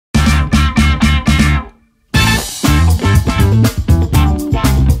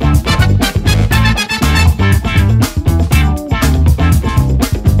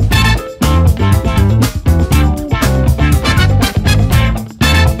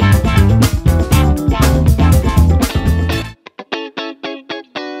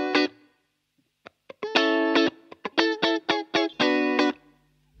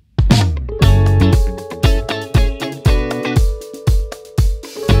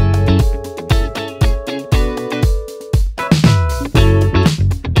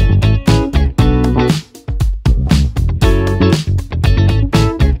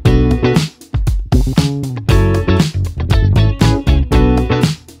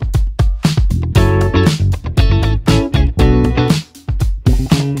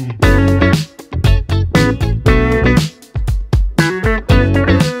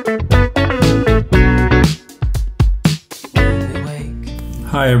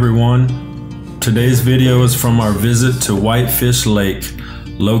everyone. Today's video is from our visit to Whitefish Lake,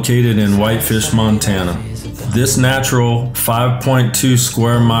 located in Whitefish, Montana. This natural 5.2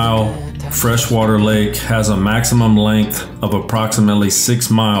 square mile freshwater lake has a maximum length of approximately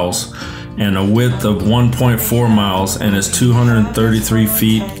 6 miles and a width of 1.4 miles and is 233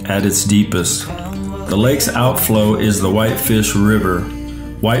 feet at its deepest. The lake's outflow is the Whitefish River.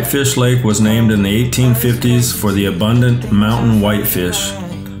 Whitefish Lake was named in the 1850s for the abundant mountain whitefish.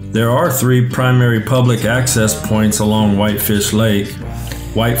 There are 3 primary public access points along Whitefish Lake: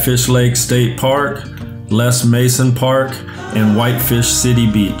 Whitefish Lake State Park, Les Mason Park, and Whitefish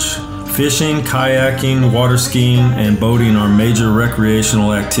City Beach. Fishing, kayaking, water skiing, and boating are major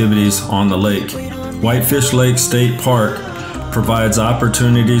recreational activities on the lake. Whitefish Lake State Park provides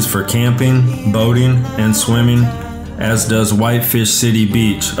opportunities for camping, boating, and swimming, as does Whitefish City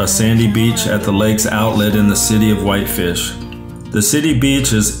Beach, a sandy beach at the lake's outlet in the city of Whitefish. The city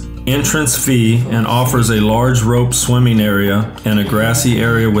beach is entrance fee and offers a large rope swimming area and a grassy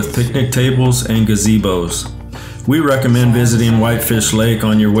area with picnic tables and gazebos. We recommend visiting Whitefish Lake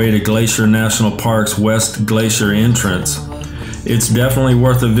on your way to Glacier National Park's West Glacier entrance. It's definitely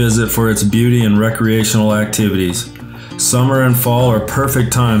worth a visit for its beauty and recreational activities. Summer and fall are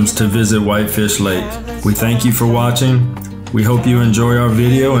perfect times to visit Whitefish Lake. We thank you for watching. We hope you enjoy our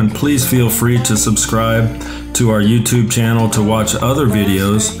video, and please feel free to subscribe to our YouTube channel to watch other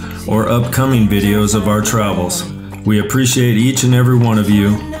videos or upcoming videos of our travels. We appreciate each and every one of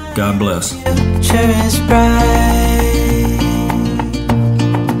you. God bless.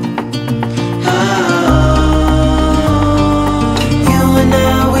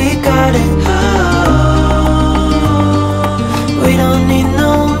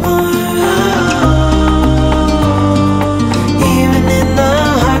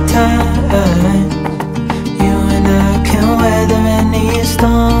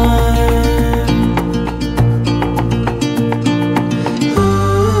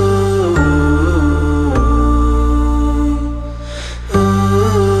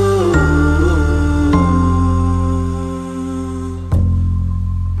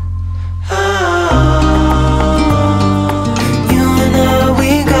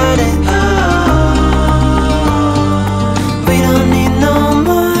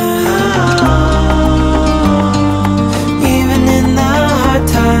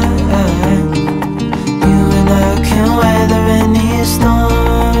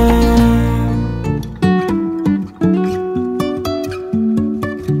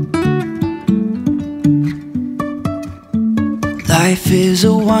 Life is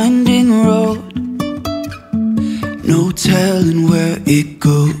a winding road, no telling where it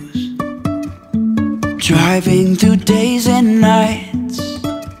goes. Driving through days and nights,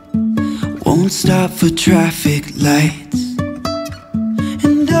 won't stop for traffic lights.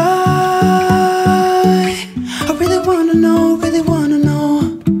 And I really wanna know,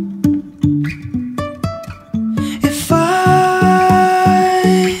 if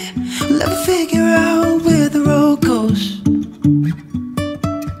I will ever figure out where the road goes.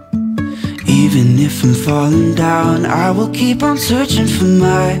 Even if I'm falling down, I will keep on searching for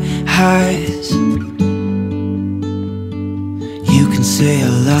my highs. You can say I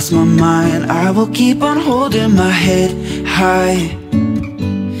lost my mind, I will keep on holding my head high,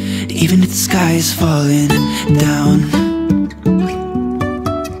 even if the sky is falling down.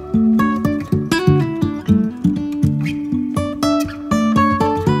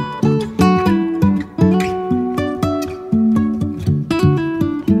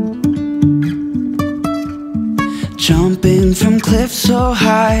 Jumping from cliffs so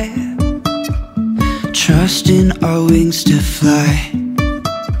high, trusting our wings to fly.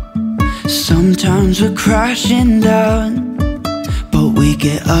 Sometimes we're crashing down, but we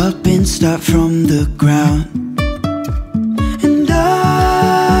get up and start from the ground. And I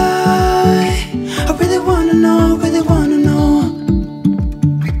really wanna know,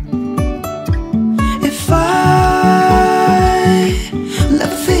 if I will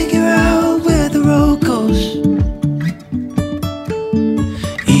ever figure out where the road goes.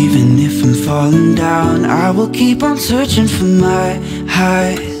 Even if I'm falling down, I will keep on searching for my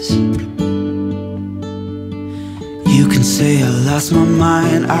highs. You can say I lost my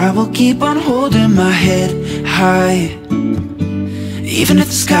mind, I will keep on holding my head high, even if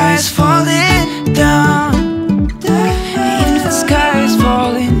the sky is falling down. Even if the sky is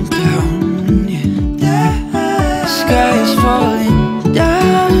falling down, yeah. The sky is falling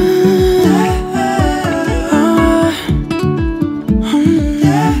down.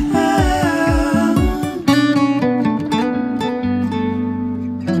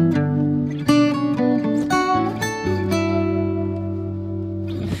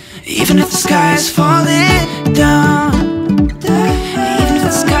 Even if the sky is falling down, even if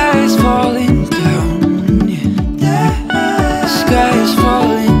the sky is falling down, yeah. The sky is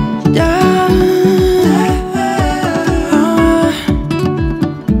falling down.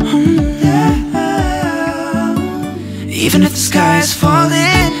 Even if the sky is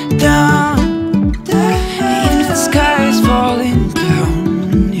falling down, even if the sky is falling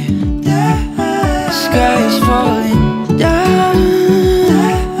down, yeah. The sky is falling down.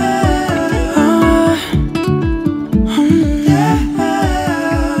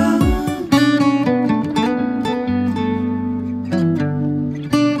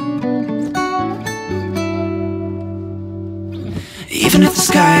 Even if the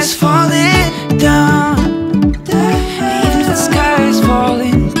sky is falling down,